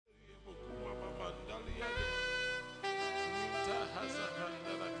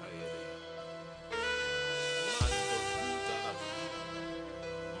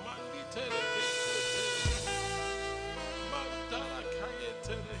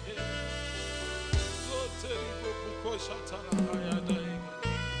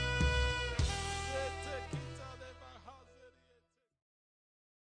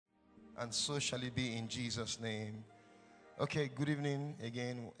And so shall it be in Jesus' name. Okay, good evening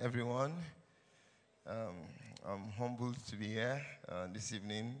again, everyone. I'm humbled to be here this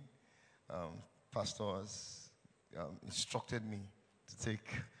evening. Pastor has instructed me to take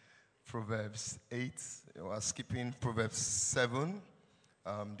Proverbs 8. We're skipping Proverbs 7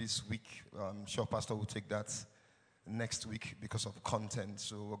 this week. I'm sure Pastor will take that next week because of content.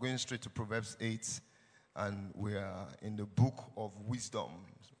 So we're going straight to Proverbs 8, and we are in the book of wisdom.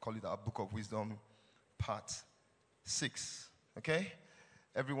 Call it our book of wisdom, part 6. Okay?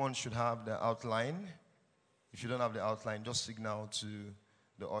 Everyone should have the outline. If you don't have the outline, just signal to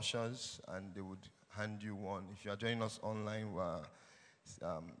the ushers and they would hand you one. If you are joining us online, we're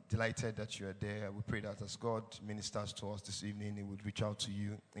delighted that you are there. We pray that as God ministers to us this evening, He would reach out to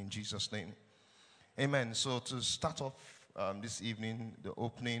you in Jesus' name. Amen. So to start off this evening, the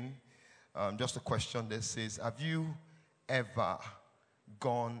opening, just a question that says, have you ever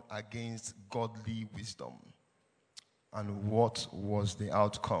gone against godly wisdom? And what was the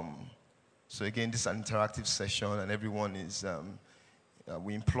outcome? So again, this is an interactive session, and everyone is,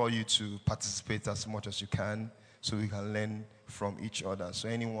 we implore you to participate as much as you can so we can learn from each other. So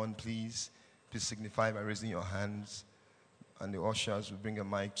anyone, please signify by raising your hands, and the ushers will bring a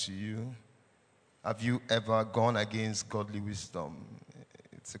mic to you. Have you ever gone against godly wisdom?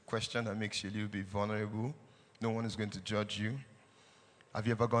 It's a question that makes you a little bit vulnerable. No one is going to judge you. Have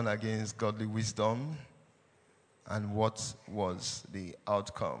you ever gone against godly wisdom? And what was the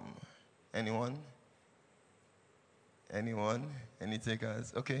outcome? Anyone? Anyone? Any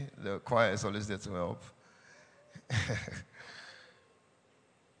takers? Okay, the choir is always there to help.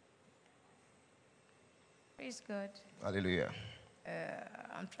 Praise God. Hallelujah.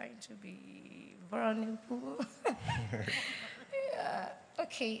 I'm trying to be vulnerable.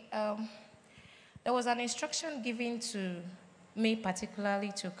 Okay. There was an instruction given to me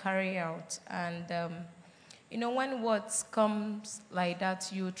particularly to carry out, and when words comes like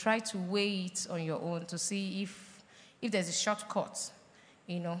that, you try to weigh it on your own to see if there's a shortcut,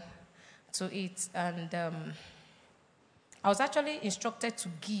 to it. And I was actually instructed to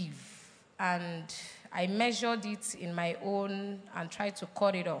give, and I measured it in my own and tried to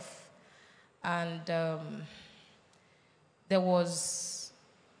cut it off. And there was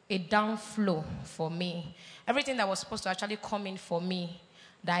a downflow for me. Everything that was supposed to actually come in for me,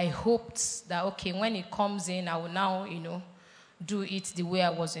 that I hoped that, okay, when it comes in, I will now, do it the way I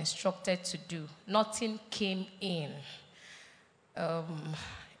was instructed to do. Nothing came in.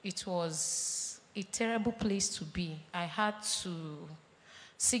 It was a terrible place to be. I had to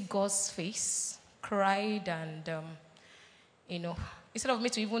see God's face, cried, and, instead of me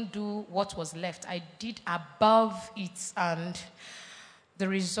to even do what was left, I did above it, and the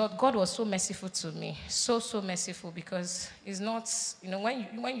result, God was so merciful to me, so merciful, because it's not,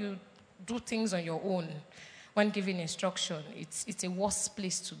 when you do things on your own, when giving instruction, it's a worse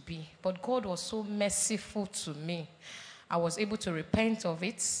place to be. But God was so merciful to me. I was able to repent of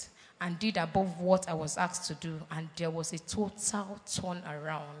it and did above what I was asked to do, and there was a total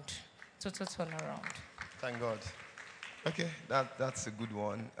turnaround. Thank God. Okay, that's a good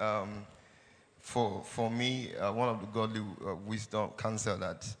one. For me, one of the godly wisdom counsel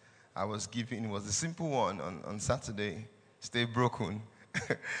that I was given was a simple one on Saturday: stay broken.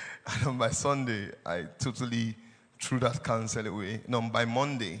 And on my Sunday, I totally threw that counsel away. No, by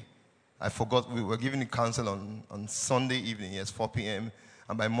Monday, I forgot. We were giving the counsel on Sunday evening, yes, 4 p.m.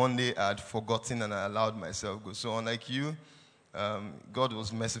 And by Monday, I had forgotten and I allowed myself go. So unlike you, God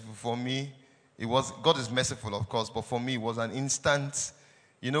was merciful for me. God is merciful, of course, but for me, it was an instant.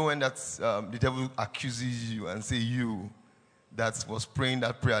 When the devil accuses you and say you that was praying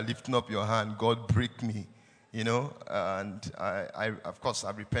that prayer, lifting up your hand, God break me, and I of course,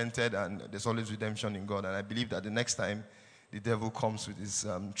 I've repented, and there's always redemption in God, and I believe that the next time the devil comes with his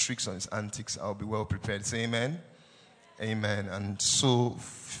tricks and his antics, I'll be well prepared. Say amen. Amen. And so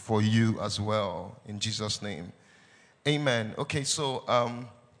for you as well, in Jesus' name. Amen. Okay, so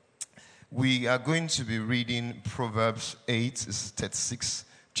we are going to be reading Proverbs 8. It's 36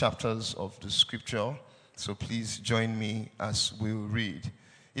 chapters of the scripture. So please join me as we read.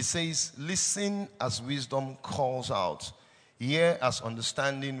 It says, listen as wisdom calls out. Hear as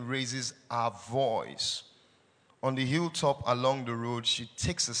understanding raises her voice. On the hilltop along the road, she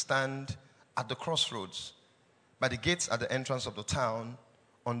takes a stand at the crossroads. By the gates at the entrance of the town,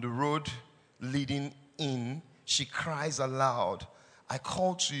 on the road leading in, she cries aloud, I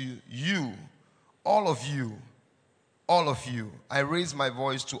call to you, all of you. I raise my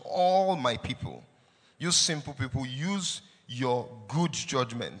voice to all my people. You simple people, use your good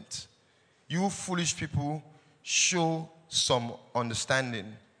judgment. You foolish people, show some understanding.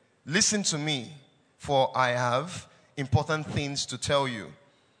 Listen to me, for I have important things to tell you.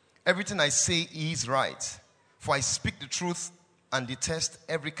 Everything I say is right, for I speak the truth and detest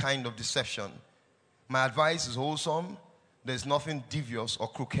every kind of deception. My advice is wholesome. There's nothing devious or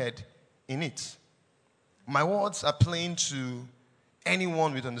crooked in it. My words are plain to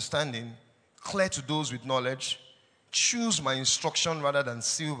anyone with understanding, clear to those with knowledge. Choose my instruction rather than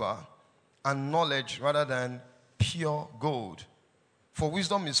silver, and knowledge rather than pure gold. For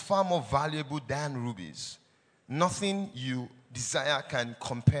wisdom is far more valuable than rubies. Nothing you desire can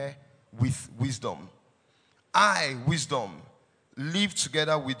compare with wisdom. I, wisdom, live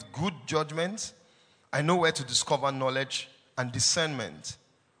together with good judgment. I know where to discover knowledge and discernment.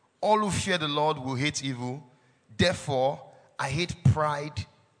 All who fear the Lord will hate evil. Therefore, I hate pride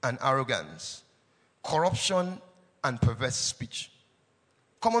and arrogance, corruption and perverse speech.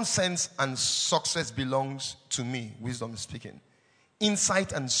 Common sense and success belongs to me, wisdom is speaking.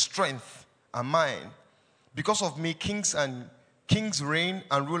 Insight and strength are mine. Because of me, kings reign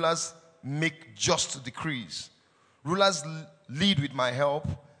and rulers make just decrees. Rulers lead with my help,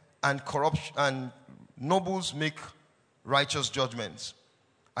 and nobles make righteous judgments.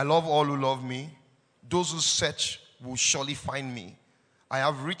 I love all who love me. Those who search will surely find me. I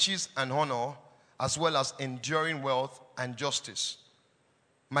have riches and honor, as well as enduring wealth and justice.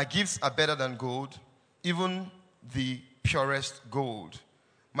 My gifts are better than gold, even the purest gold.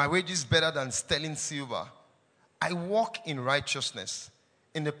 My wages better than sterling silver. I walk in righteousness,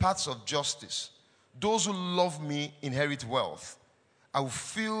 in the paths of justice. Those who love me inherit wealth. I will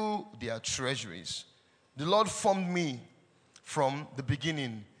fill their treasuries. The Lord formed me from the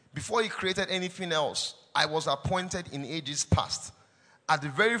beginning. Before he created anything else, I was appointed in ages past. At the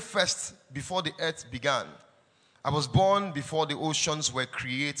very first, before the earth began, I was born before the oceans were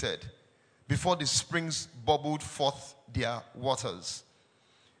created, before the springs bubbled forth their waters,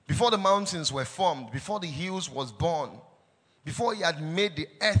 before the mountains were formed, before the hills was born, before he had made the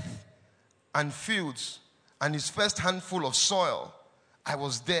earth and fields and his first handful of soil. I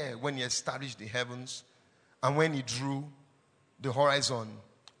was there when he established the heavens and when he drew the horizon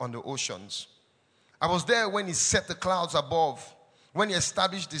on the oceans. I was there when he set the clouds above, when he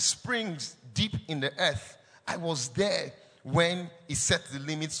established the springs deep in the earth. I was there when he set the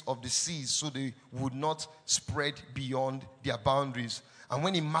limits of the seas so they would not spread beyond their boundaries. And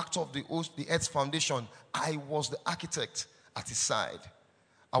when he marked off the earth's foundation, I was the architect at his side.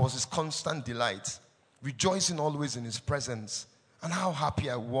 I was his constant delight, rejoicing always in his presence. And how happy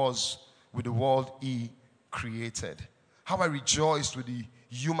I was with the world he created. How I rejoiced with the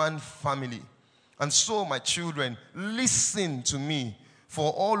human family. And so, my children, listen to me,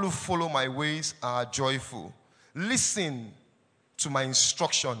 for all who follow my ways are joyful. Listen to my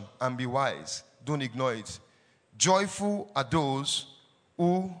instruction and be wise. Don't ignore it. Joyful are those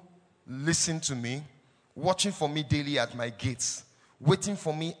who listen to me, watching for me daily at my gates, waiting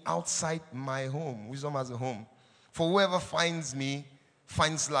for me outside my home. Wisdom has a home. For whoever finds me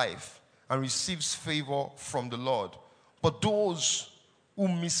finds life and receives favor from the Lord. But those who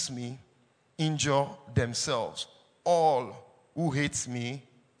miss me injure themselves. All who hate me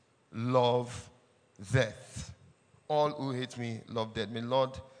love death. All who hate me love death. May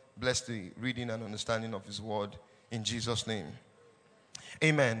Lord bless the reading and understanding of his word in Jesus' name.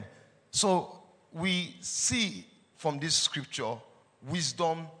 Amen. So we see from this scripture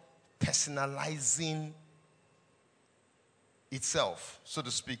wisdom personalizing itself, so to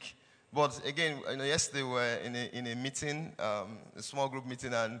speak. But again, yesterday we were in a meeting, a small group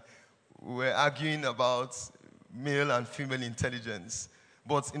meeting, and we were arguing about male and female intelligence.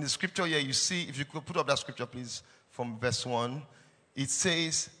 But in the scripture here, you see, if you could put up that scripture, please, from verse 1, it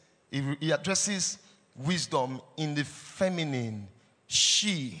says, he addresses wisdom in the feminine,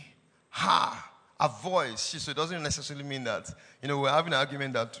 she, her, a voice. So it doesn't necessarily mean that, we're having an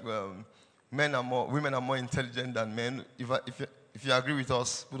argument that women are more intelligent than men. If you agree with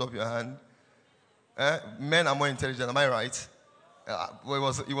us, put up your hand. Men are more intelligent, am I right? Well,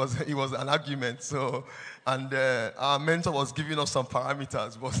 it was an argument. So, and our mentor was giving us some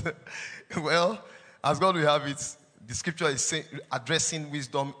parameters. But well, as God will have it, the scripture is addressing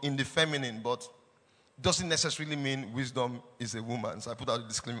wisdom in the feminine, but doesn't necessarily mean wisdom is a woman. So I put out the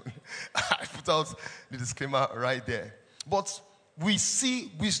disclaimer. I put out the disclaimer right there. But we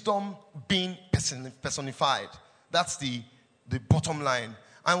see wisdom being personified. That's the bottom line.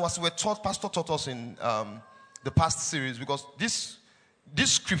 And what Pastor taught us in the past series, because this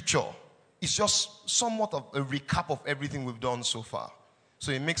scripture is just somewhat of a recap of everything we've done so far.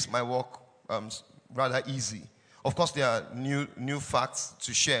 So it makes my work rather easy. Of course, there are new facts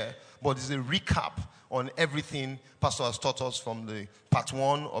to share, but it's a recap on everything Pastor has taught us from the part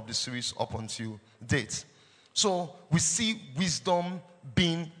 1 of the series up until date. So we see wisdom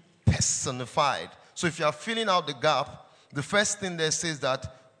being personified. So if you are filling out the gap, the first thing there says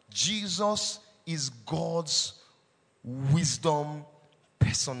that Jesus is God's wisdom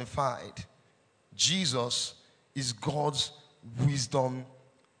personified. Jesus is God's wisdom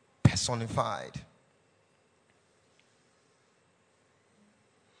personified.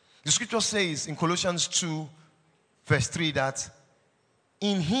 The scripture says in Colossians 2, verse 3, that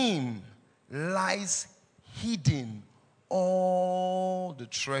in him lies hidden all the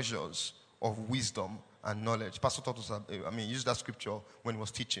treasures of wisdom and knowledge. Pastor taught us, used that scripture when he was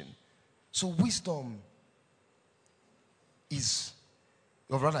teaching. So wisdom is,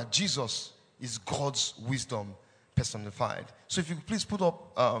 or rather, Jesus is God's wisdom personified. So if you could please put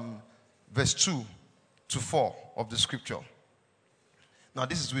up verse 2 to 4 of the scripture. Now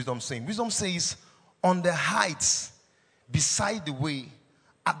this is wisdom saying. Wisdom says, on the heights, beside the way,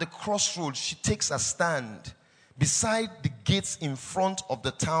 at the crossroads, she takes a stand. Beside the gates in front of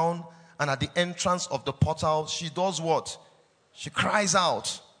the town and at the entrance of the portal, she does what? She cries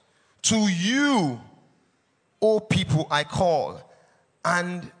out, to you, O people, I call.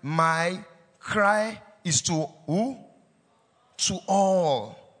 And my cry is to who? To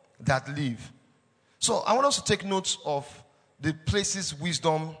all that live. So I want us to take note of the places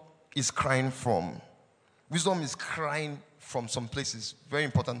wisdom is crying from. Wisdom is crying from some places. Very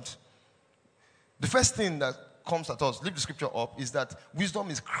important. The first thing that comes at us, leave the scripture up, is that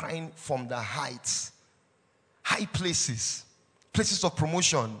wisdom is crying from the heights. High places. Places of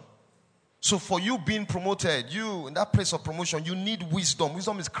promotion. So for you being promoted, you in that place of promotion, you need wisdom.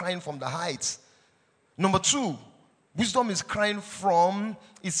 Wisdom is crying from the heights. Number 2, wisdom is crying from,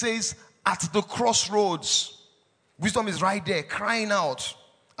 it says, at the crossroads. Wisdom is right there, crying out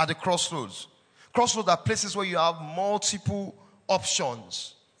at the crossroads. Crossroads are places where you have multiple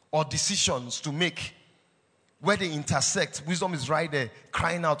options or decisions to make. Where they intersect, wisdom is right there,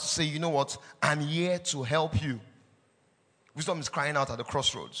 crying out to say, you know what, I'm here to help you. Wisdom is crying out at the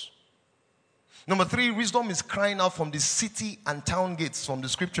crossroads. Number 3, wisdom is crying out from the city and town gates from the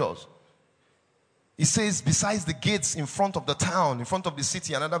scriptures. It says, besides the gates in front of the town, in front of the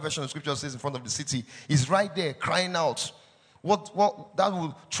city, another version of scripture says in front of the city, is right there crying out. What that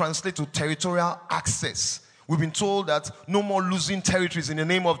will translate to territorial access. We've been told that no more losing territories in the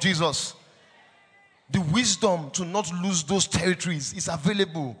name of Jesus. The wisdom to not lose those territories is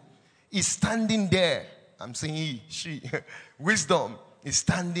available. Is standing there. I'm saying he, she. Wisdom is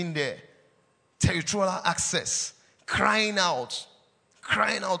standing there. Territorial access. Crying out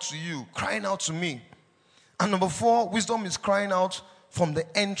to you, crying out to me. And number 4, wisdom is crying out from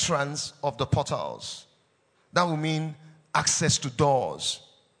the entrance of the portals. That will mean access to doors.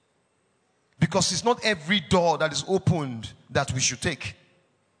 Because it's not every door that is opened that we should take.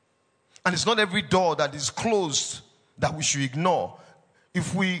 And it's not every door that is closed that we should ignore.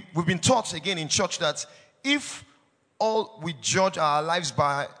 We've been taught again in church that if all we judge our lives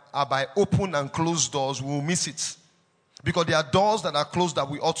by are by open and closed doors, we will miss it. Because there are doors that are closed that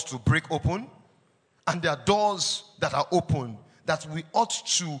we ought to break open. And there are doors that are open that we ought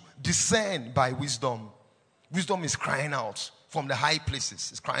to discern by wisdom. Wisdom is crying out from the high places.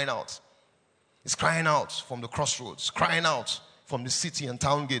 It's crying out. It's crying out from the crossroads. Crying out from the city and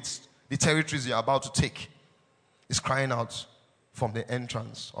town gates. The territories you're about to take. It's crying out from the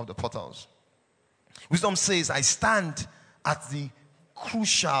entrance of the portals. Wisdom says, I stand at the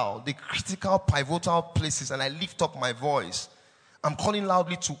crucial, the critical, pivotal places, and I lift up my voice. I'm calling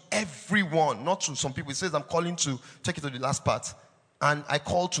loudly to everyone, not to some people. It says I'm calling to, take it to the last part, and I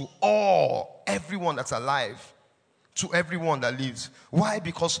call to everyone that's alive, to everyone that lives. Why?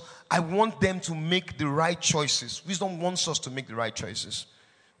 Because I want them to make the right choices. Wisdom wants us to make the right choices.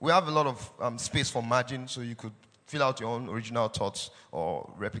 We have a lot of space for margin, so you could fill out your own original thoughts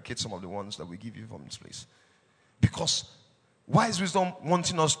or replicate some of the ones that we give you from this place. Because why is wisdom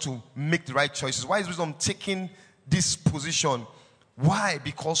wanting us to make the right choices? Why is wisdom taking this position? Why?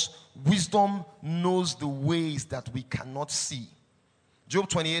 Because wisdom knows the ways that we cannot see. Job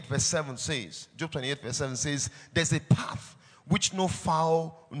 28 verse 7 says, there's a path which no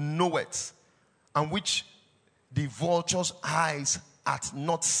fowl knoweth, and which the vulture's eyes hath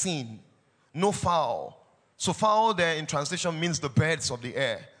not seen. No fowl. So fowl there in translation means the birds of the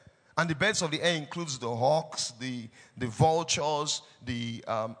air. And the birds of the air includes the hawks, the vultures, the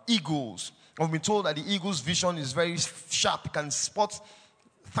eagles. We've been told that the eagle's vision is very sharp. It can spot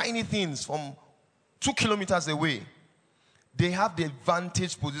tiny things from 2 kilometers away. They have the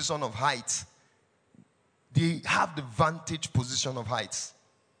vantage position of height. they have the vantage position of heights.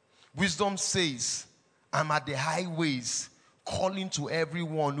 Wisdom says, I'm at the highways calling to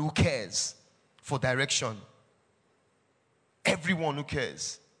everyone who cares for direction. Everyone who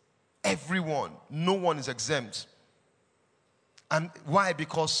cares. Everyone. No one is exempt. And why?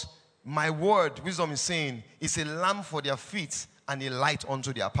 Because my word, wisdom is saying, is a lamp for their feet and a light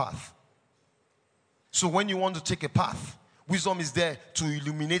unto their path. So when you want to take a path, wisdom is there to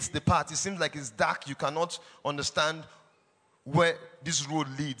illuminate the path. It seems like it's dark. You cannot understand where this road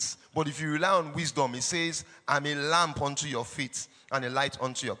leads. But if you rely on wisdom, it says, I'm a lamp unto your feet and a light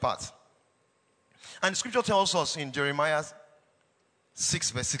unto your path. And the scripture tells us in Jeremiah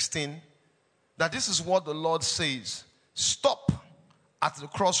 6 verse 16 that this is what the Lord says. Stop at the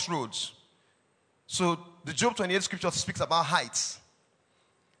crossroads. So the Job 28 scripture speaks about heights.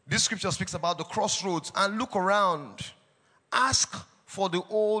 This scripture speaks about the crossroads, and look around. Ask for the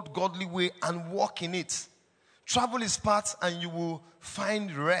old godly way and walk in it. Travel his paths and you will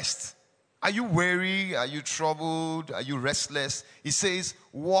find rest. Are you weary? Are you troubled? Are you restless? He says,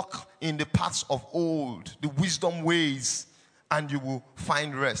 walk in the paths of old, the wisdom ways, and you will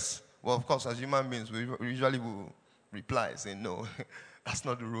find rest. Well, of course, as human beings, we usually will reply saying, no, that's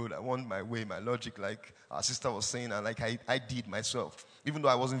not the road. I want my way, my logic, like our sister was saying, and like I did myself. Even though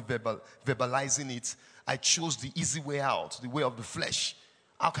I wasn't verbalizing it, I chose the easy way out, the way of the flesh.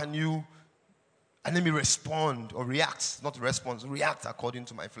 How can you, and let me respond or react, not respond, react according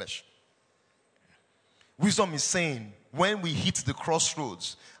to my flesh. Wisdom is saying, when we hit the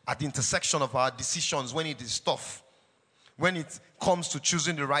crossroads, at the intersection of our decisions, when it is tough, when it comes to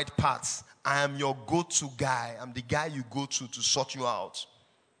choosing the right path, I am your go-to guy. I'm the guy you go to sort you out.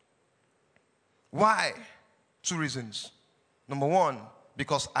 Why? 2 reasons. Number 1,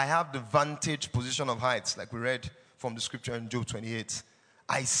 because I have the vantage position of heights, like we read from the scripture in Job 28.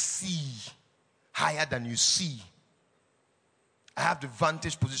 I see higher than you see. I have the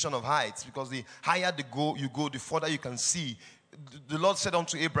vantage position of heights, because the higher you go, the further you can see. The Lord said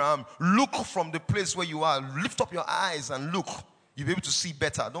unto Abraham, look from the place where you are, lift up your eyes and look. You'll be able to see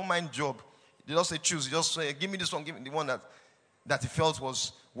better. Don't mind Job. They don't say choose. He just say, give me this one, give me the one that he felt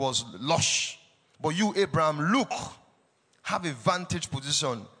was lush. But you, Abraham, look. Have a vantage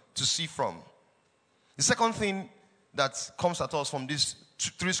position to see from. The second thing that comes at us from these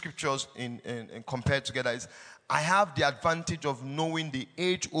 3 scriptures in compared together is, I have the advantage of knowing the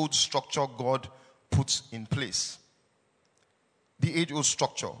age-old structure God puts in place. The age-old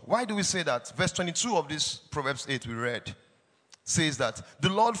structure. Why do we say that? Verse 22 of this Proverbs 8 we read says that the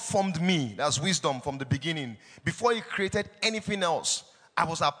Lord formed me, that's wisdom, from the beginning. Before he created anything else, I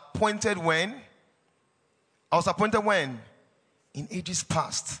was appointed when? In ages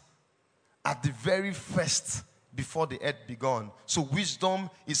past. At the very first, before the earth began. So wisdom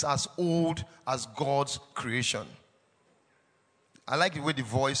is as old as God's creation. I like the way the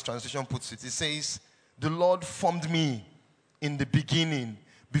Voice translation puts it. It says, the Lord formed me in the beginning,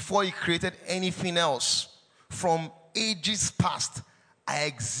 before he created anything else. From ages past, I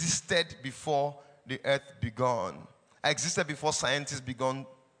existed before the earth began. I existed before scientists began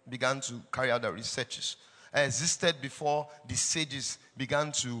to carry out their researches. I existed before the sages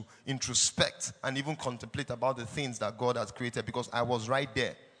began to introspect and even contemplate about the things that God has created, because I was right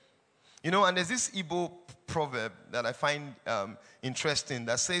there. You know, and there's this Igbo proverb that I find interesting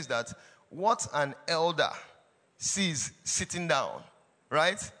that says that what an elder sees sitting down,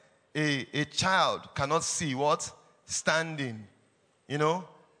 right? A child cannot see what? Standing. You know?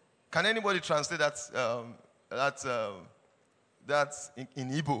 Can anybody translate that in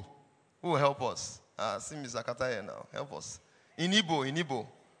Igbo? Who will help us? See Ms. Akata here now. Help us. In Igbo.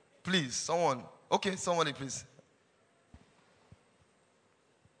 Please, someone. Okay, somebody please.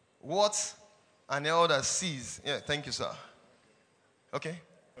 What an elder sees. Yeah, thank you, sir. Okay.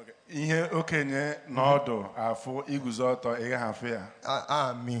 Ihe okenye n'ọdụ afọ iguzo ọtọ ị ga-afụ ya.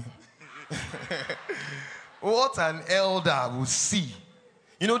 Amen. What an elder will see.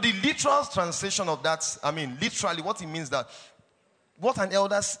 You know, the literal translation of that, literally what it means that what an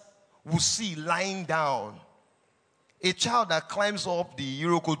elder will see lying down. A child that climbs up the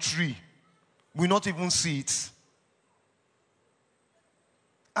Iroko tree will not even see it.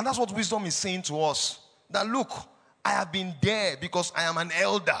 And that's what wisdom is saying to us. That look, I have been there because I am an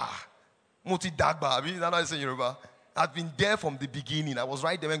elder. Moti Dagba, is that what I say in Yoruba? I've been there from the beginning. I was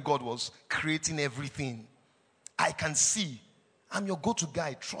right there when God was creating everything. I can see. I'm your go-to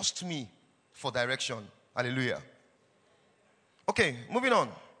guy. Trust me for direction. Hallelujah. Okay, moving on.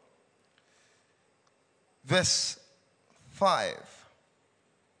 Verse 5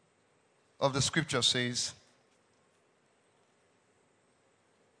 of the scripture says,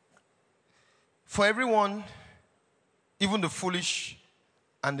 For everyone, even the foolish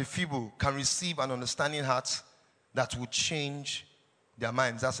and the feeble can receive an understanding heart that will change their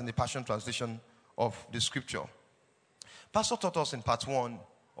minds. That's in the Passion Translation of the scripture. Pastor taught us in part 1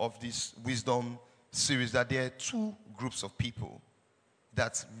 of this wisdom series that there are 2 groups of people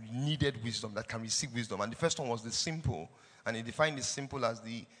that needed wisdom, that can receive wisdom. And the first one was the simple. And he defined the simple as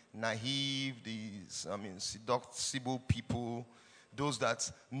the naive, seductible people, those that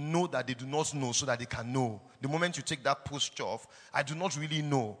know that they do not know so that they can know. The moment you take that posture of, I do not really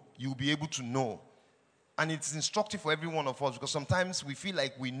know, you'll be able to know. And it's instructive for every one of us, because sometimes we feel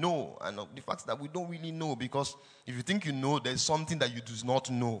like we know, and the fact that we don't really know, because if you think you know, there's something that you do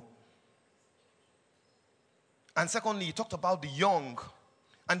not know. And secondly, he talked about the young.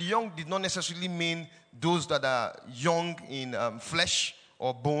 And the young did not necessarily mean those that are young in flesh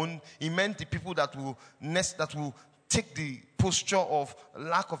or bone. He meant the people that will take the posture of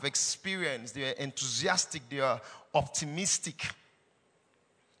lack of experience. They are enthusiastic. They are optimistic.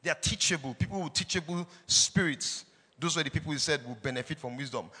 They are teachable. People with teachable spirits. Those were the people he said will benefit from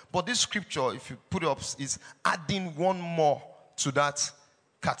wisdom. But this scripture, if you put it up, is adding one more to that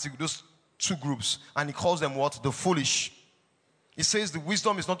category, those 2 groups. And he calls them what? The foolish. He says the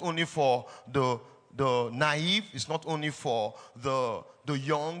wisdom is not only for the naive, it's not only for the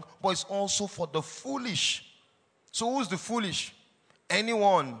young, but it's also for the foolish. So who's the foolish?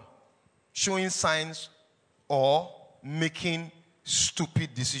 Anyone showing signs or making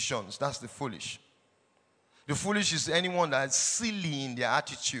stupid decisions. That's the foolish. The foolish is anyone that's silly in their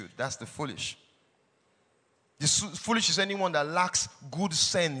attitude. That's the foolish. The foolish is anyone that lacks good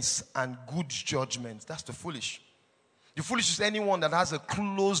sense and good judgment. That's the foolish. The foolish is anyone that has a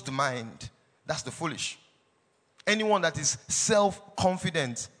closed mind. That's the foolish. Anyone that is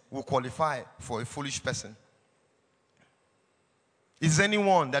self-confident will qualify for a foolish person. Is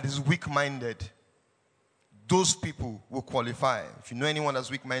anyone that is weak-minded? Those people will qualify. If you know anyone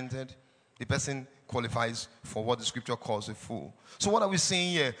that's weak-minded, the person qualifies for what the scripture calls a fool. So what are we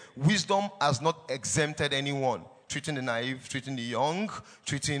saying here? Wisdom has not exempted anyone. Treating the naive, treating the young,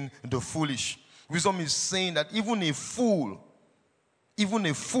 treating the foolish. Wisdom is saying that even a fool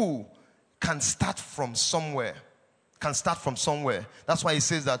can start from somewhere. That's why he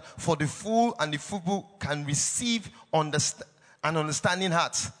says that for the fool and the fool can receive an understanding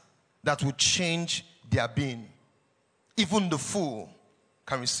heart that will change their being. Even the fool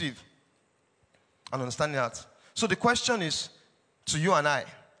can receive an understanding heart. So the question is to you and I,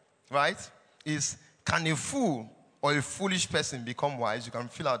 right? Is can a fool or a foolish person become wise? You can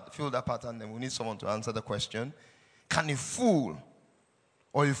fill that pattern, then we need someone to answer the question. Can a fool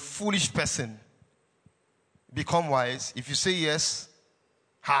or a foolish person become wise? If you say yes,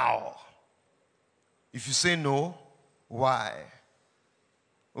 how? If you say no, why?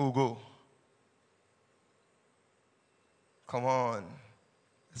 Who will go? Come on.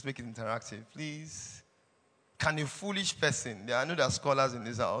 Let's make it interactive, please. Can a foolish person, I know there are scholars in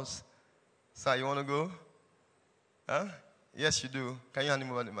this house. Sir, you want to go? Huh? Yes, you do. Can you hand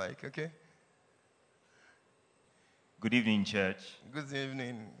him over the mic, okay? Good evening, church. Good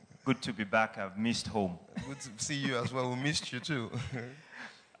evening. Good to be back. I've missed home. Good to see you as well. We missed you too.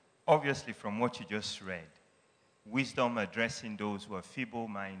 Obviously, from what you just read, wisdom addressing those who are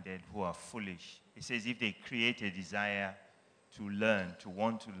feeble-minded, who are foolish. It says if they create a desire to learn, to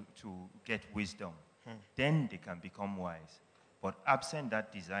want to get wisdom, then they can become wise. But absent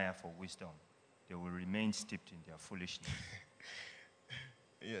that desire for wisdom, they will remain steeped in their foolishness.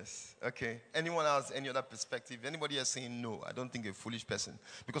 Yes. Okay. Anyone else, any other perspective? Anybody else saying no? I don't think a foolish person.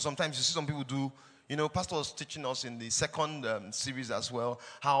 Because sometimes you see some people do, Pastor was teaching us in the second series as well,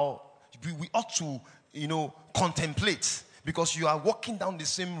 how we ought to, contemplate. Because you are walking down the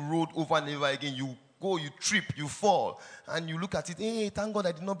same road over and over again. You go, you trip, you fall. And you look at it, hey, thank God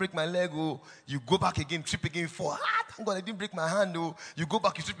I did not break my leg. Oh, you go back again, trip again, fall. Thank God I didn't break my hand. Oh, you go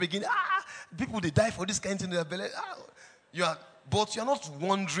back, you trip again. People, they die for this kind of thing. But you're not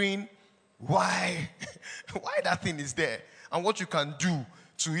wondering why that thing is there and what you can do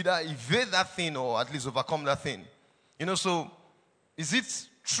to either evade that thing or at least overcome that thing. So is it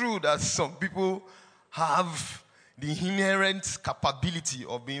true that some people have the inherent capability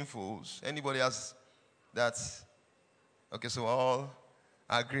of being fools? Anybody has that? Okay, so we're all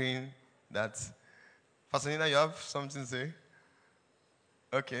agreeing that. Pastor Nina, you have something to say?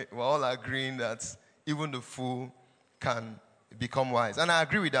 Okay, we're all agreeing that even the fool can become wise. And I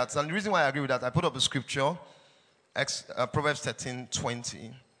agree with that. And the reason why I agree with that, I put up a scripture, Proverbs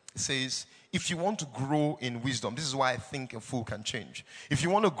 13:20. It says, if you want to grow in wisdom, this is why I think a fool can change. If you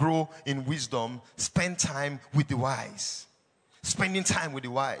want to grow in wisdom, spend time with the wise. Spending time with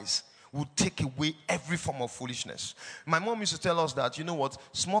the wise. will take away every form of foolishness. My mom used to tell us that, you know what,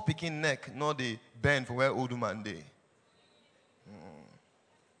 small picking neck, not the bend for where old man day.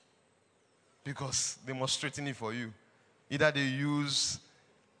 Because they must straighten it for you. Either they use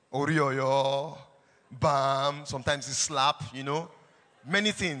orioyo, balm, sometimes they slap,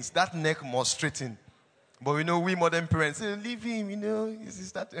 many things. That neck must straighten. But we modern parents say, leave him,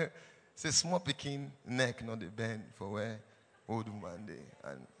 it's a small picking neck, not the bend for where old woman day.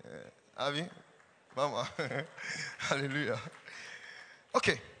 And Abby, Mama, hallelujah.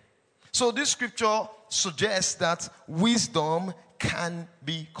 Okay, so this scripture suggests that wisdom can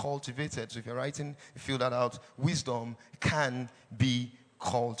be cultivated. So if you're writing, fill that out. Wisdom can be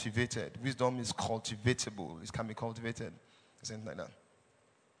cultivated. Wisdom is cultivatable. It can be cultivated. Something like that.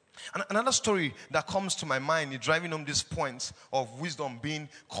 And another story that comes to my mind, driving home this point of wisdom being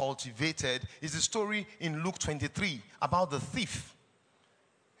cultivated, is the story in Luke 23 about the thief.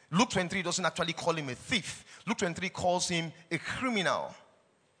 Luke 23 doesn't actually call him a thief. Luke 23 calls him a criminal.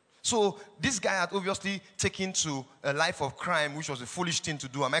 So this guy had obviously taken to a life of crime, which was a foolish thing to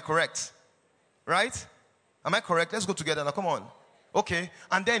do. Am I correct? Right? Am I correct? Let's go together now. Come on. Okay.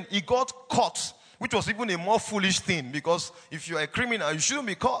 And then he got caught, which was even a more foolish thing, because if you're a criminal, you shouldn't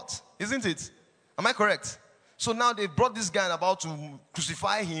be caught. Isn't it? Am I correct? So now they brought this guy about to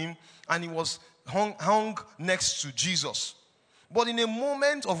crucify him, and he was hung next to Jesus. But in a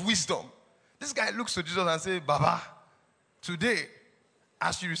moment of wisdom, this guy looks to Jesus and says, Baba, today,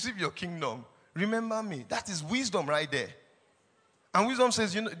 as you receive your kingdom, remember me. That is wisdom right there. And wisdom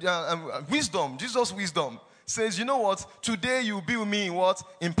says, Jesus' wisdom says, you know what? Today you'll be with me in what?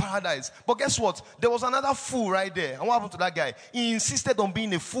 In paradise. But guess what? There was another fool right there. And what happened to that guy? He insisted on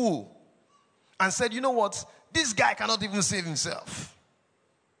being a fool. And said, you know what? This guy cannot even save himself.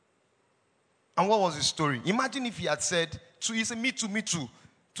 And what was his story? Imagine if he had said, he said, me too.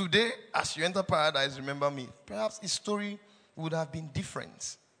 Today, as you enter paradise, remember me. Perhaps his story would have been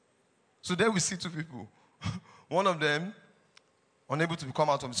different. So there we see two people. One of them, unable to come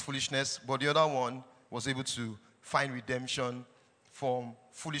out of his foolishness, but the other one was able to find redemption from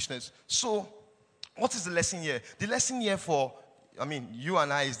foolishness. So, what is the lesson here? The lesson here for, you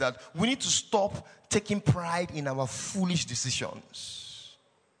and I, is that we need to stop taking pride in our foolish decisions.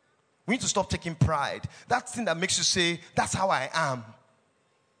 We need to stop taking pride. That thing that makes you say, that's how I am.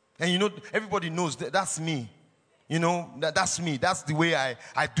 And everybody knows that's me. That's me. That's the way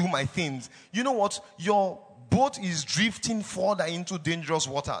I do my things. You know what? Your boat is drifting further into dangerous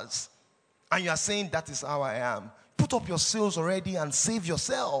waters. And you are saying, that is how I am. Put up your sails already and save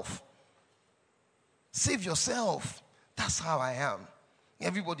yourself. Save yourself. That's how I am.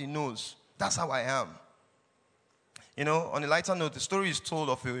 Everybody knows. That's how I am. On a lighter note, the story is told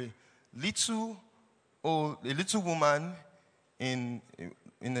of a little woman in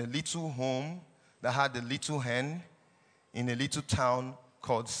a little home that had a little hen in a little town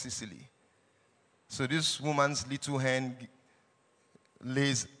called Sicily. So this woman's little hen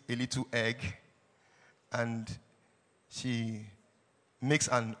lays a little egg, and she makes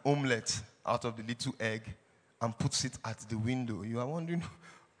an omelette out of the little egg and puts it at the window. You are wondering,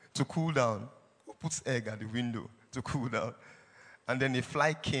 to cool down. Who puts egg at the window to cool down? And then a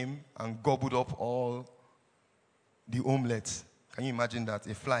fly came and gobbled up all the omelette. Can you imagine that?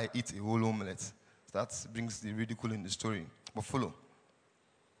 A fly eats a whole omelette. That brings the ridicule in the story. But follow.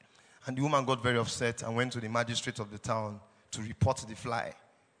 And the woman got very upset and went to the magistrate of the town to report the fly,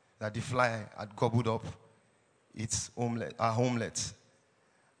 that the fly had gobbled up its omelette.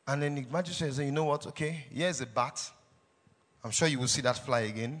 And then the magistrate said, you know what? Okay, here's a bat. I'm sure you will see that fly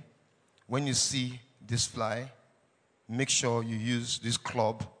again. When you see this fly, make sure you use this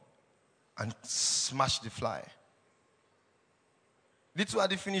club and smash the fly. Little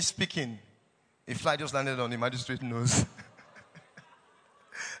had he finished speaking, a fly just landed on the magistrate's nose.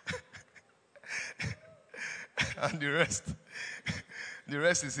 And the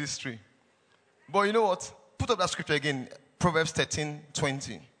rest is history. But you know what? Put up that scripture again, Proverbs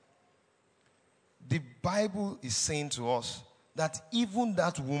 13:20. The Bible is saying to us that even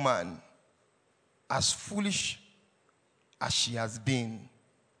that woman, as foolish as she has been,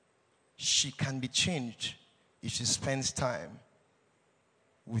 she can be changed if she spends time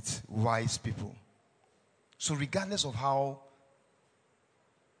with wise people. So regardless of how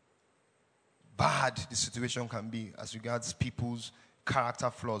bad the situation can be as regards people's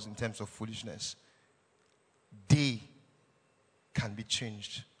character flaws in terms of foolishness, they can be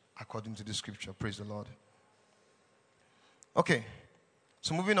changed according to the scripture. Praise the Lord. Okay,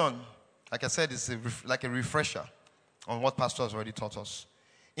 so moving on. Like I said, it's like a refresher on what Pastor has already taught us.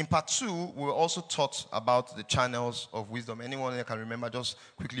 In part 2, we were also taught about the channels of wisdom. Anyone that can remember, just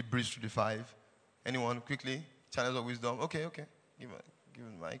quickly breeze through the 5. Anyone, quickly? Channels of wisdom. Okay. Give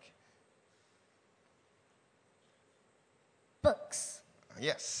him the mic. Books.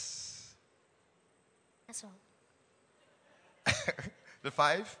 Yes. That's all. The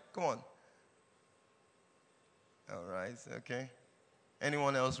 5? Come on. All right, okay.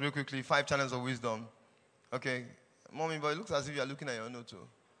 Anyone else, real quickly? 5 channels of wisdom. Okay. Mommy, but it looks as if you are looking at your note too.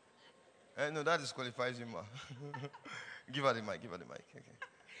 No, that disqualifies you, ma. Give her the mic. Okay.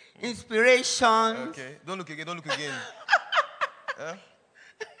 Inspiration. Okay. Don't look again.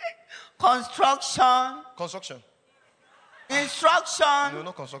 Construction. Instruction. No,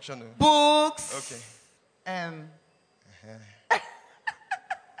 not construction. No. Books. Okay.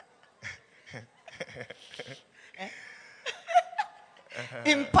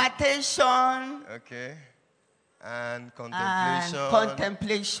 Impartation. Okay. And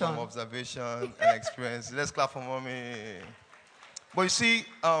contemplation. From observation and experience. Let's clap for mommy. But you see,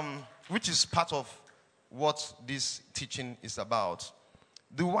 which is part of what this teaching is about.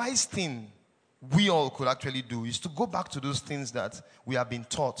 The wise thing we all could actually do is to go back to those things that we have been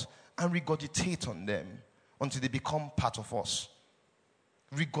taught and regurgitate on them until they become part of us.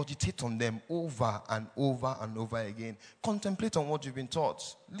 Regurgitate on them over and over and over again. Contemplate on what you've been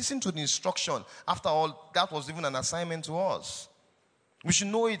taught. Listen to the instruction. After all, that was even an assignment to us. We should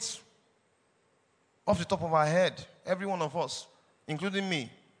know it off the top of our head. Every one of us, including me.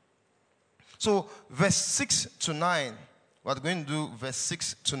 So, verse 6 to 9. We're going to do verse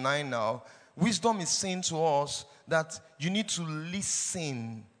 6 to 9 now. Wisdom is saying to us that you need to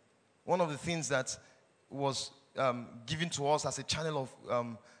listen. One of the things that was given to us as a channel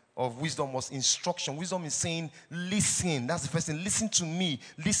of wisdom was instruction. Wisdom is saying, listen. That's the first thing. Listen to me.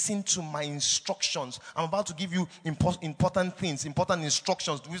 Listen to my instructions. I'm about to give you important things, important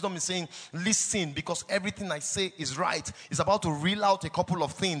instructions. Wisdom is saying, listen, because everything I say is right. It's about to reel out a couple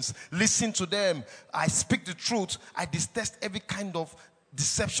of things. Listen to them. I speak the truth. I detest every kind of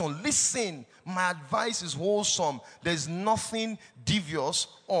deception. Listen. My advice is wholesome. There's nothing devious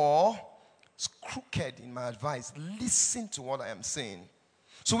or crooked in my advice. Listen to what I am saying.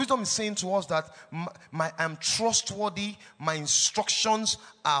 So wisdom is saying to us that I'm trustworthy. My instructions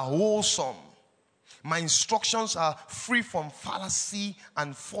are wholesome. My instructions are free from fallacy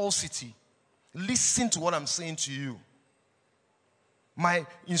and falsity. Listen to what I'm saying to you. My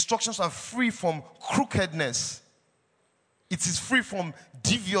instructions are free from crookedness. It is free from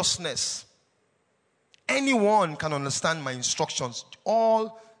deviousness. Anyone can understand my instructions.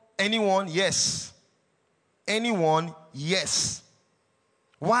 Anyone, yes. Anyone, yes.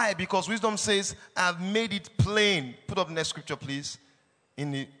 Why? Because wisdom says, I've made it plain. Put up the next scripture, please.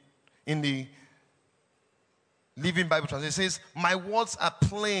 In the Living Bible translation, it says, my words are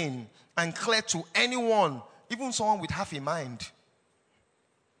plain and clear to anyone, even someone with half a mind.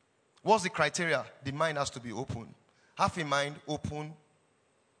 What's the criteria? The mind has to be open. Half a mind, open.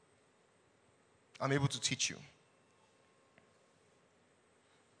 I'm able to teach you.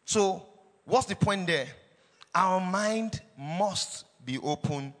 So, what's the point there? Our mind must be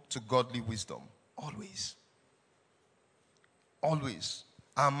open to godly wisdom. Always. Always.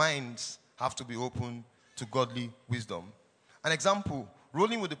 Our minds have to be open to godly wisdom. An example,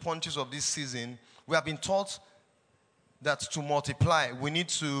 rolling with the punches of this season, we have been taught that to multiply, we need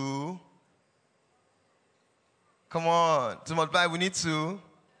to... Come on. To multiply, we need to...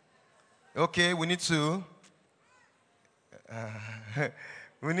 Okay, we need to...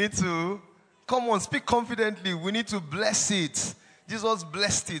 We need to, come on, speak confidently. We need to bless it. Jesus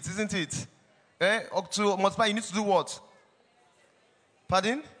blessed it, isn't it? To multiply, you need to do what?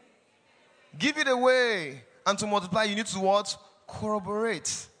 Pardon? Give it away. And to multiply, you need to what? Corroborate.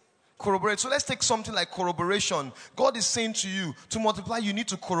 So let's take something like corroboration. God is saying to you, to multiply, you need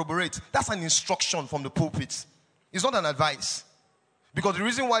to corroborate. That's an instruction from the pulpit. It's not an advice. Because the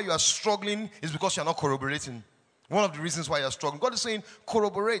reason why you are struggling is because you are not corroborating. One of the reasons why you're struggling. God is saying,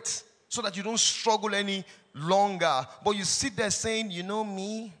 corroborate so that you don't struggle any longer. But you sit there saying, you know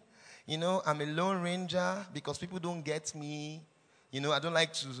me, I'm a lone ranger because people don't get me. I don't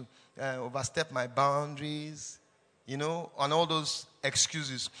like to overstep my boundaries, and all those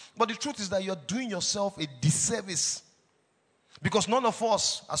excuses. But the truth is that you're doing yourself a disservice. Because none of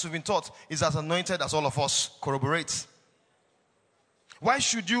us, as we've been taught, is as anointed as all of us. Corroborate. Why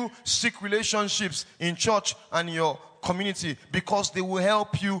should you seek relationships in church and your community? Because they will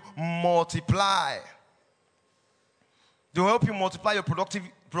help you multiply. They will help you multiply your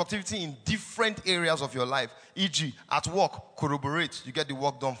productivity in different areas of your life. E.g., at work, corroborate. You get the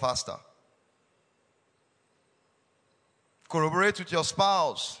work done faster. Corroborate with your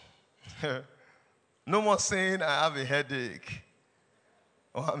spouse. No more saying, I have a headache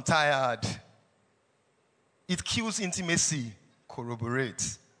or I'm tired. It kills intimacy.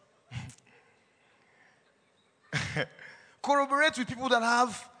 Corroborate. Corroborate with people that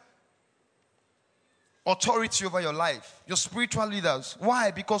have authority over your life, your spiritual leaders.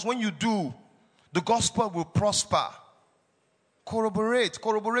 Why? Because when you do, the gospel will prosper. Corroborate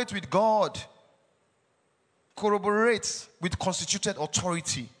with God. Corroborate with constituted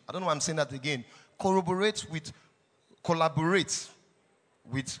authority. I don't know why I'm saying that again. Collaborate with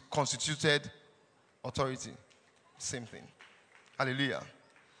constituted authority. Same thing. Hallelujah.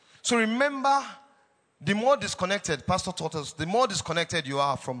 So remember, the more disconnected, Pastor taught us, the more disconnected you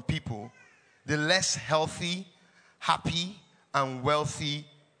are from people, the less healthy, happy, and wealthy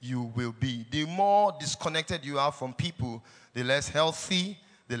you will be. The more disconnected you are from people, the less healthy,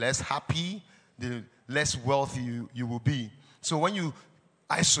 the less happy, the less wealthy you will be. So when you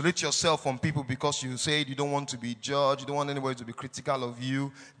isolate yourself from people because you say you don't want to be judged, you don't want anybody to be critical of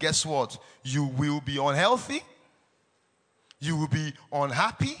you, guess what? You will be unhealthy, you will be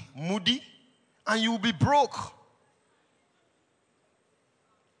unhappy, moody, and you will be broke.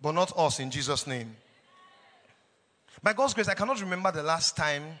 But not us, in Jesus' name. By God's grace, I cannot remember the last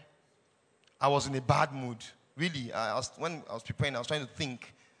time I was in a bad mood. Really, when I was preparing, I was trying to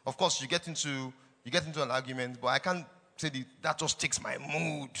think. Of course, you get into an argument, but I can't say that just takes my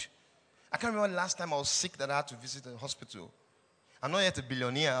mood. I can't remember the last time I was sick that I had to visit a hospital. I'm not yet a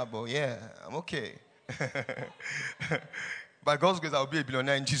billionaire, but yeah, I'm okay. By God's grace, I'll be a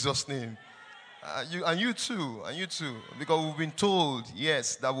billionaire in Jesus' name. You too. Because we've been told,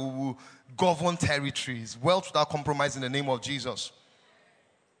 yes, that we will govern territories, wealth without compromise in the name of Jesus.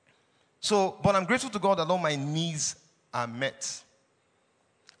 So, but I'm grateful to God that all my needs are met.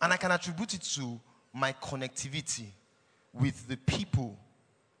 And I can attribute it to my connectivity with the people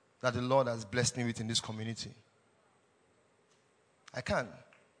that the Lord has blessed me with in this community. I can.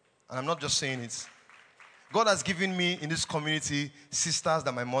 And I'm not just saying it. God has given me in this community sisters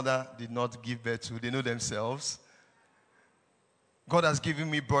that my mother did not give birth to. They know themselves. God has given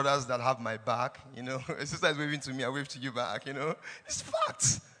me brothers that have my back. You know, a sister is waving to me, I wave to you back. You know, it's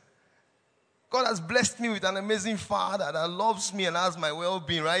facts. God has blessed me with an amazing father that loves me and has my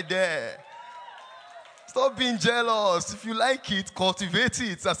well-being right there. Stop being jealous. If you like it, cultivate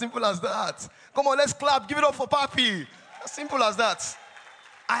it. It's as simple as that. Come on, let's clap. Give it up for Papi. As simple as that.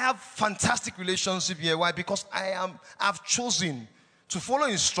 I have fantastic relationship here. Why? Because I've chosen to follow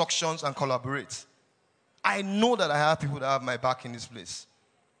instructions and collaborate. I know that I have people that have my back in this place.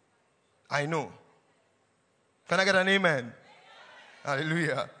 I know. Can I get an amen?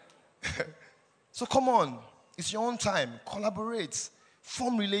 Hallelujah. So come on. It's your own time. Collaborate.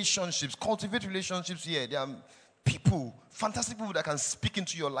 Form relationships. Cultivate relationships here. There are people, fantastic people that can speak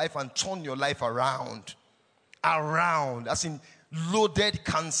into your life and turn your life around. Around. As in loaded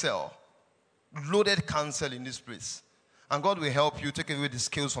counsel. Loaded counsel in this place. And God will help you take away the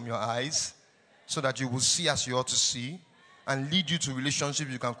scales from your eyes so that you will see as you ought to see and lead you to relationships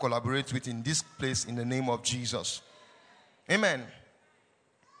you can collaborate with in this place in the name of Jesus. Amen.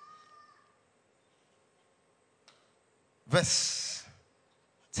 Verse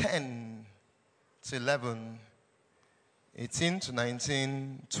 10 to 11, 18 to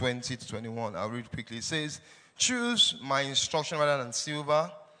 19, 20 to 21. I'll read quickly. It says, choose my instruction rather than silver,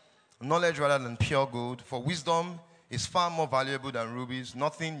 knowledge rather than pure gold, for wisdom is far more valuable than rubies.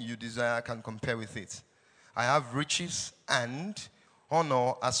 Nothing you desire can compare with it. I have riches and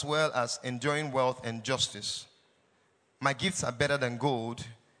honor as well as enduring wealth and justice. My gifts are better than gold,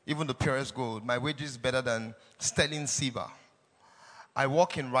 even the purest gold. My wages better than sterling silver. I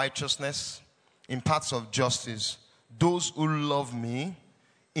walk in righteousness, in paths of justice. Those who love me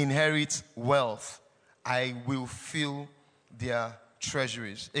inherit wealth. I will fill their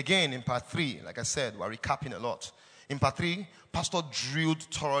treasuries. Again, in part 3, like I said, we're recapping a lot. In part 3, Pastor drilled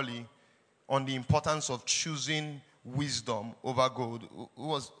thoroughly on the importance of choosing wisdom over gold.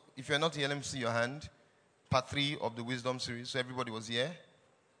 If you're not here, let me see your hand. Part 3 of the wisdom series. So everybody was here?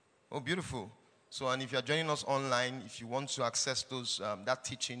 Oh, beautiful. So, and if you're joining us online, if you want to access that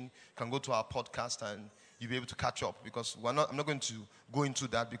teaching, you can go to our podcast and you'll be able to catch up. Because I'm not going to go into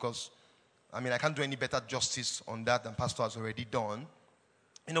that because, I get do any better justice on that than Pastor has already done.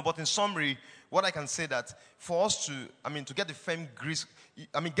 But in summary, what I can say that for us to get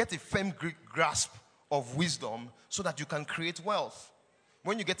a firm grasp of wisdom so that you can create wealth.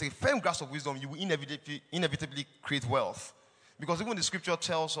 When you get a firm grasp of wisdom, you will inevitably create wealth. Because even the scripture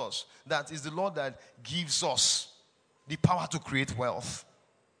tells us that it's the Lord that gives us the power to create wealth.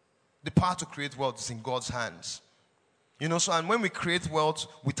 The power to create wealth is in God's hands. You know, so and when we create wealth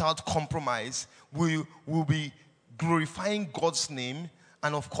without compromise, we will be glorifying God's name,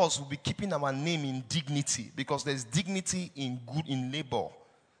 and of course we'll be keeping our name in dignity, because there's dignity in labor.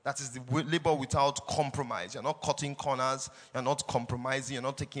 That is the labor without compromise. You're not cutting corners, you're not compromising, you're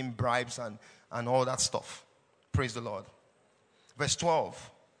not taking bribes and all that stuff. Praise the Lord. Verse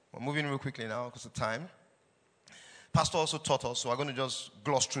 12. We're moving real quickly now because of time. Pastor also taught us, so I'm going to just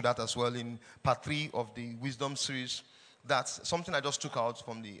gloss through that as well in part 3 of the Wisdom series. That's something I just took out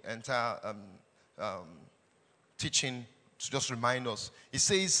from the entire teaching to just remind us. It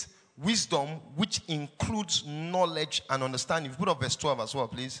says, wisdom, which includes knowledge and understanding. If you put up verse 12 as well,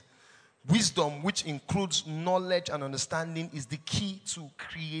 please. Wisdom, which includes knowledge and understanding, is the key to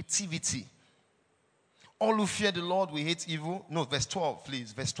creativity. All who fear the Lord will hate evil. No, verse 12,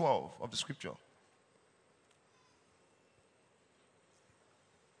 please. Verse 12 of the scripture.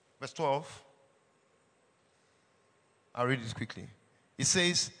 Verse 12. I'll read it quickly. It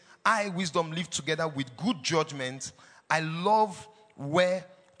says, I, wisdom, live together with good judgment. I know where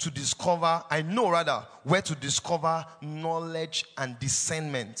to discover knowledge and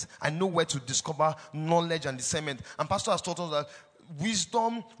discernment. I know where to discover knowledge and discernment. And Pastor has taught us that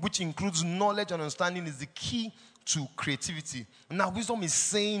wisdom, which includes knowledge and understanding, is the key to creativity. Now, wisdom is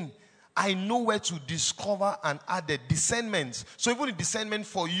saying, I know where to discover and add the discernment. So even the discernment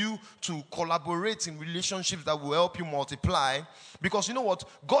for you to collaborate in relationships that will help you multiply. Because you know what?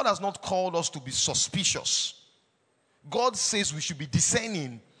 God has not called us to be suspicious. God says we should be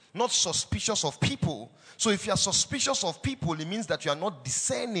discerning, not suspicious of people. So if you are suspicious of people, it means that you are not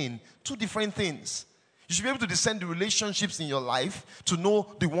discerning. Two different things. You should be able to discern the relationships in your life to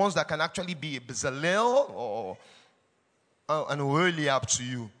know the ones that can actually be a Bezalel or an Oholiab to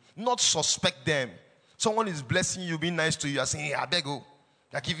you. Not suspect them. Someone is blessing you, being nice to you, and saying, hey, I beg you.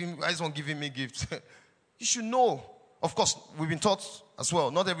 I just want giving me gifts. You should know. Of course, we've been taught as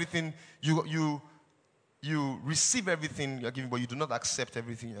well. Not everything, you receive everything you're given, but you do not accept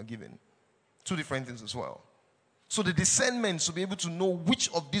everything you're given. Two different things as well. So the discernment to be able to know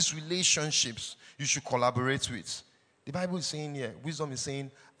which of these relationships you should collaborate with. The Bible is saying here, wisdom is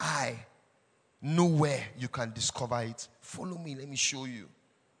saying, I know where you can discover it. Follow me, let me show you.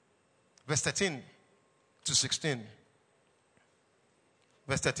 Verse 13 to 16.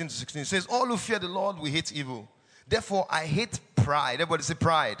 Verse 13 to 16 says, all who fear the Lord will hate evil. Therefore, I hate pride. Everybody say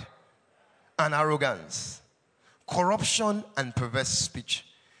pride. And arrogance. Corruption and perverse speech.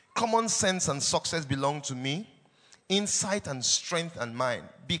 Common sense and success belong to me. Insight and strength and mind.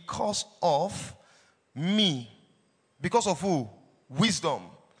 Because of me. Because of who? Wisdom.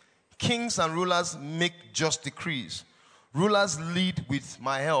 Kings and rulers make just decrees. Rulers lead with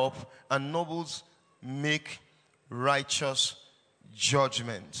my help, and nobles make righteous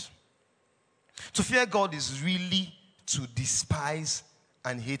judgment. To fear God is really to despise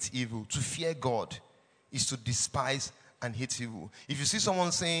and hate evil. To fear God is to despise and hate evil. If you see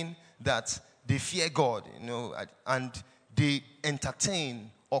someone saying that they fear God, and they entertain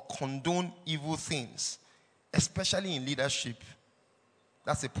or condone evil things, especially in leadership,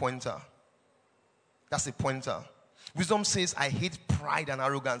 that's a pointer. That's a pointer. Wisdom says, I hate pride and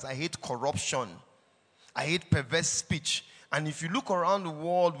arrogance. I hate corruption. I hate perverse speech. And if you look around the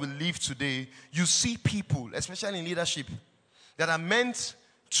world we live today, you see people, especially in leadership, that are meant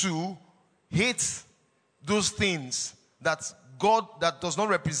to hate those things that does not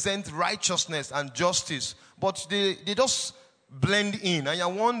represent righteousness and justice. But they just blend in, and you're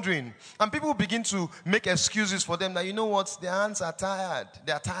wondering. And people begin to make excuses for them that, you know what, their hands are tired.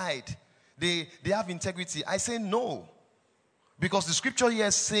 They are tied. They have integrity. I say no. Because the scripture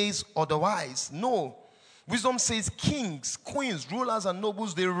here says otherwise. No. Wisdom says kings, queens, rulers, and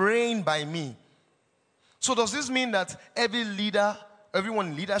nobles, they reign by me. So does this mean that every leader, everyone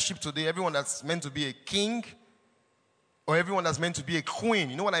in leadership today, everyone that's meant to be a king, or everyone that's meant to be a queen,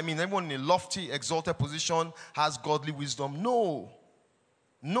 you know what I mean? Everyone in a lofty, exalted position has godly wisdom? No.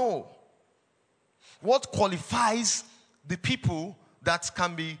 No. What qualifies the people that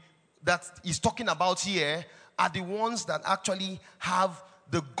he's talking about here are the ones that actually have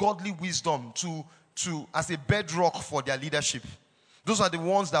the godly wisdom to as a bedrock for their leadership. Those are the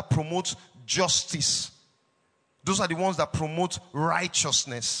ones that promote justice. Those are the ones that promote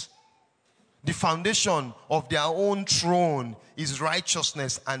righteousness. The foundation of their own throne is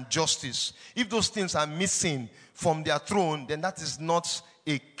righteousness and justice. If those things are missing from their throne, then that is not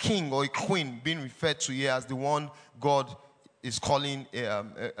a king or a queen being referred to here as the one God is calling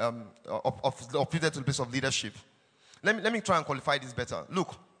uplifted to the place of leadership. Let me try and qualify this better.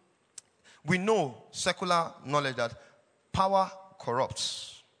 Look, we know secular knowledge that power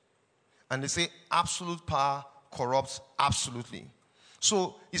corrupts. And they say absolute power corrupts absolutely.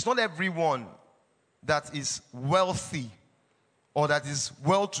 So it's not everyone that is wealthy or that is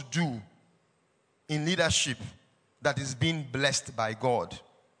well-to-do in leadership that is being blessed by God,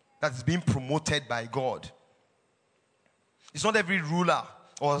 that is being promoted by God. It's not every ruler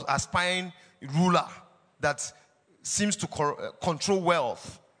or aspiring ruler that seems to control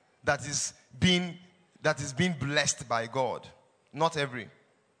wealth that is being blessed by God. Not every.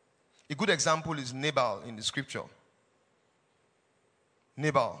 A good example is Nabal in the scripture.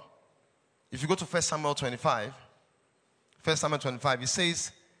 Nabal. If you go to 1 Samuel 25, it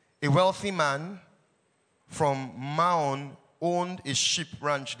says, a wealthy man from Maon owned a sheep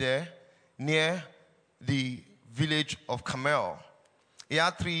ranch there near the village of Carmel. He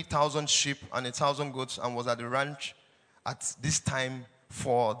had 3,000 sheep and 1,000 goats and was at the ranch at this time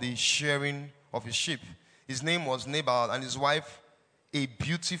for the shearing of his sheep. His name was Nabal, and his wife, a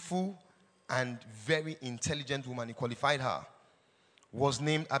beautiful and very intelligent woman, he qualified her, was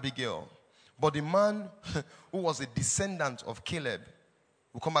named Abigail. But the man who was a descendant of Caleb,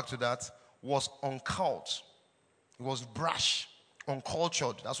 we'll come back to that, was uncouth. He was brash,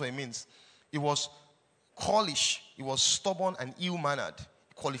 uncultured. That's what it means. He was churlish. He was stubborn and ill-mannered.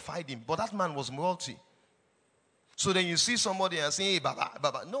 He qualified him. But that man was wealthy. So then you see somebody and say, hey,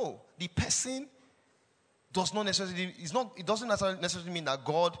 Baba. No, the person does not necessarily, it doesn't necessarily mean that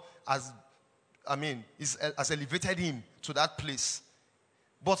God has elevated him to that place.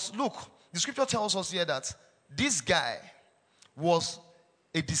 But look, the scripture tells us here that this guy was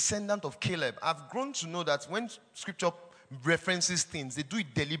a descendant of Caleb. I've grown to know that when scripture references things, they do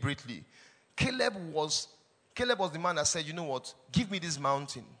it deliberately. Caleb was the man that said, you know what, give me this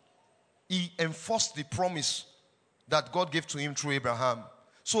mountain. He enforced the promise that God gave to him through Abraham.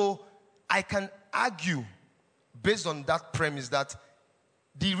 So I can argue, based on that premise, that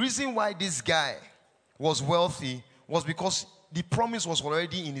the reason why this guy was wealthy was because the promise was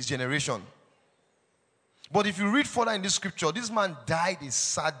already in his generation. But if you read further in this scripture, this man died a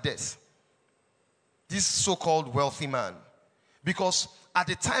sad death. This so-called wealthy man. Because at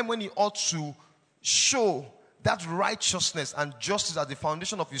the time when he ought to show that righteousness and justice as the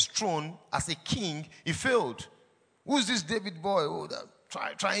foundation of his throne as a king, he failed. Who is this David boy? Oh,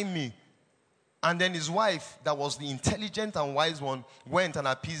 trying me. And then his wife, that was the intelligent and wise one, went and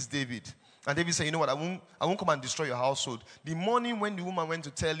appeased David. And David said, you know what, I won't come and destroy your household. The morning when the woman went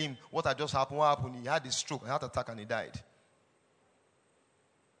to tell him what had just happened, he had a stroke, a heart attack, and he died.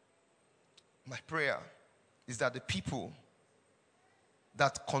 My prayer is that the people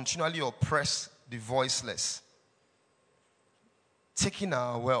that continually oppress the voiceless, taking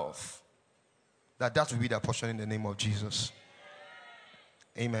our wealth, that will be their portion in the name of Jesus.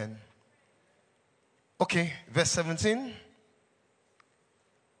 Amen. Okay, verse 17.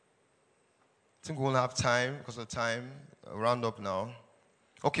 I think we won't have time because of time. I'll round up now.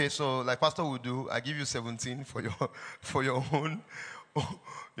 Okay, so like Pastor will do, I give you 17 for your own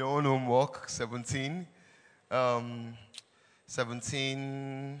homework. 17,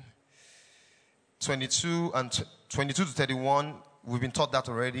 22 and 22 to 31. We've been taught that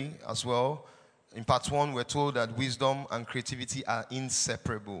already as well. In part 1, we're told that wisdom and creativity are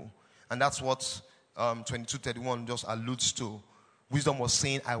inseparable, and that's what 22:31 just alludes to. Wisdom was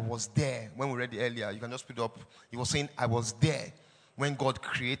saying, I was there. When we read it earlier, you can just put it up. He was saying, I was there. When God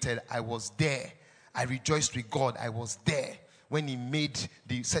created, I was there. I rejoiced with God. I was there. When he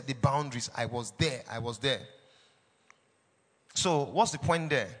set the boundaries, I was there. I was there. So what's the point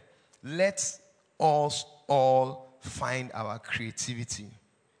there? Let us all find our creativity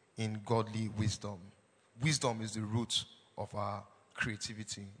in godly wisdom. Wisdom is the root of our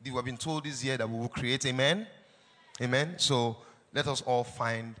creativity. We have been told this year that we will create. Amen? Amen? So let us all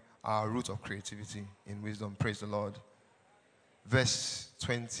find our root of creativity in wisdom. Praise the Lord. Verse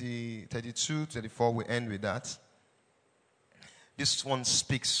 32, 34, we end with that. This one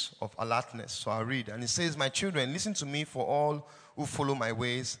speaks of alertness. So I'll read. And it says, my children, listen to me, for all who follow my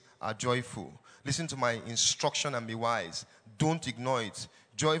ways are joyful. Listen to my instruction and be wise. Don't ignore it.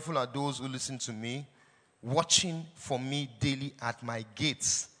 Joyful are those who listen to me, watching for me daily at my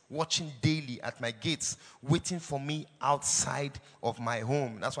gates. Watching daily at my gates, waiting for me outside of my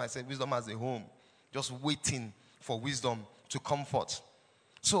home. That's why I said wisdom has a home. Just waiting for wisdom to comfort.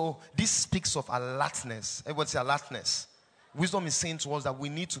 So this speaks of alertness. Everybody say alertness. Wisdom is saying to us that we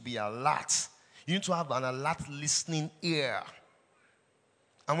need to be alert. You need to have an alert listening ear.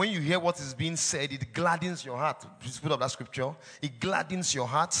 And when you hear what is being said, it gladdens your heart. Please put up that scripture. It gladdens your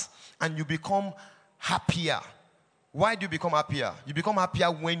heart and you become happier. Why do you become happier? You become happier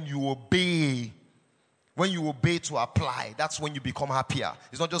when you obey When you obey to apply, that's when you become happier.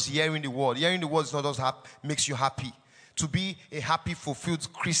 It's not just hearing the word. Hearing the word is not just makes you happy. To be a happy,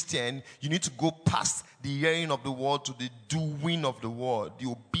 fulfilled Christian, you need to go past the hearing of the word to the doing of the word,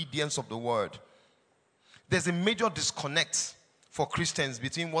 the obedience of the word. There's a major disconnect for Christians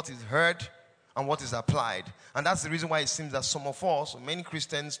between what is heard and what is applied. And that's the reason why it seems that some of us, many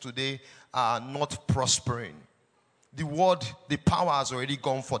Christians today, are not prospering. The word, the power has already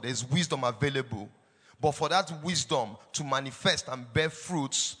gone forth. There's wisdom available. But for that wisdom to manifest and bear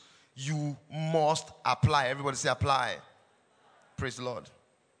fruits, you must apply. Everybody say apply. Praise the Lord.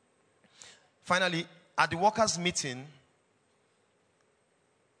 Finally, at the workers' meeting,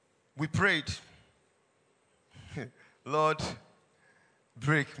 we prayed, Lord,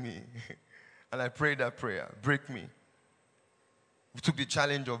 break me. And I prayed that prayer, break me. We took the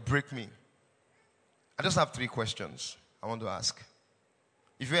challenge of break me. I just have 3 questions I want to ask.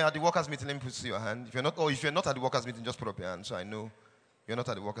 If you're at the workers' meeting, let me put your hand. If you're not at the workers' meeting, just put up your hand so I know you're not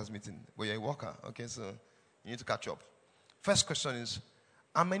at the workers' meeting, but you're a worker. Okay, so you need to catch up. First question is,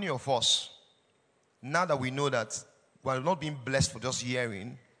 how many of us, now that we know that we're not being blessed for just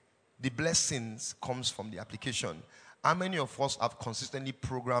hearing, the blessings comes from the application. How many of us have consistently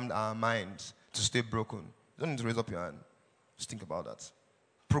programmed our minds to stay broken? You don't need to raise up your hand. Just think about that.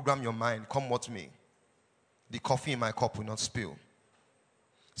 Program your mind, come what may. The coffee in my cup will not spill.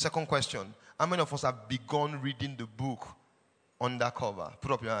 Second question, how many of us have begun reading the book undercover?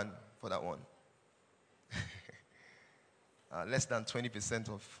 Put up your hand for that one. Less than 20%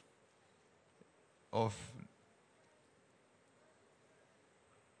 of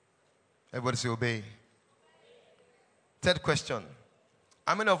everybody say obey. Third question,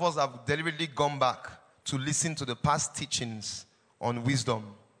 how many of us have deliberately gone back to listen to the past teachings on wisdom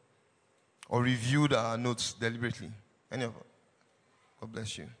or reviewed our notes deliberately? Any of us? God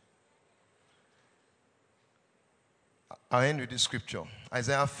bless you. I'll end with this scripture.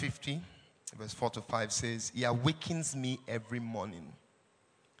 Isaiah 50, verse 4-5 says, He awakens me every morning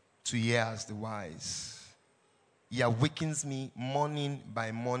to hear as the wise. He awakens me morning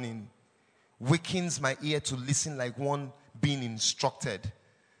by morning, wakens my ear to listen like one being instructed.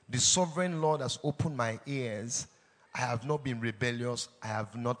 The sovereign Lord has opened my ears. I have not been rebellious. I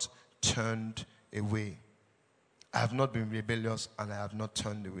have not turned away. I have not been rebellious and I have not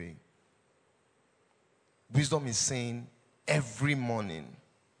turned away. Wisdom is saying, every morning,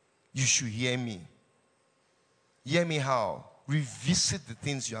 you should hear me. Hear me how? Revisit the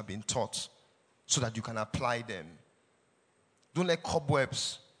things you have been taught so that you can apply them. Don't let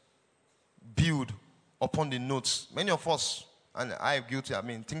cobwebs build upon the notes. Many of us, and I am guilty,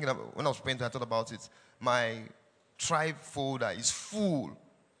 thinking about, when I was painting, I thought about it. My tribe folder is full,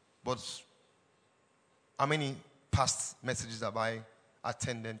 but how many past messages have I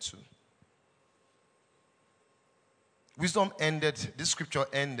attended to? Wisdom ended, this scripture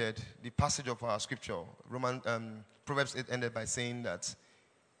ended, the passage of our scripture, Proverbs 8 ended by saying that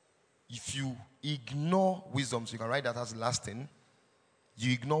if you ignore wisdom, so you can write that as the last thing,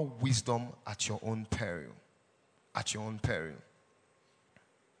 you ignore wisdom at your own peril. At your own peril.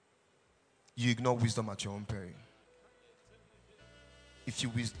 You ignore wisdom at your own peril. If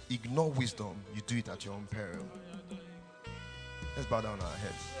you ignore wisdom, you do it at your own peril. Let's bow down our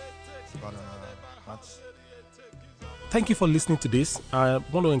heads. Let's bow down our hearts. Thank you for listening to this. I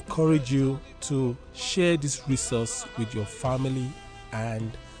want to encourage you to share this resource with your family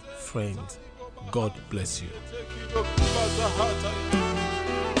and friends. God bless you.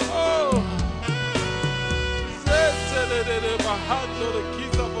 Oh.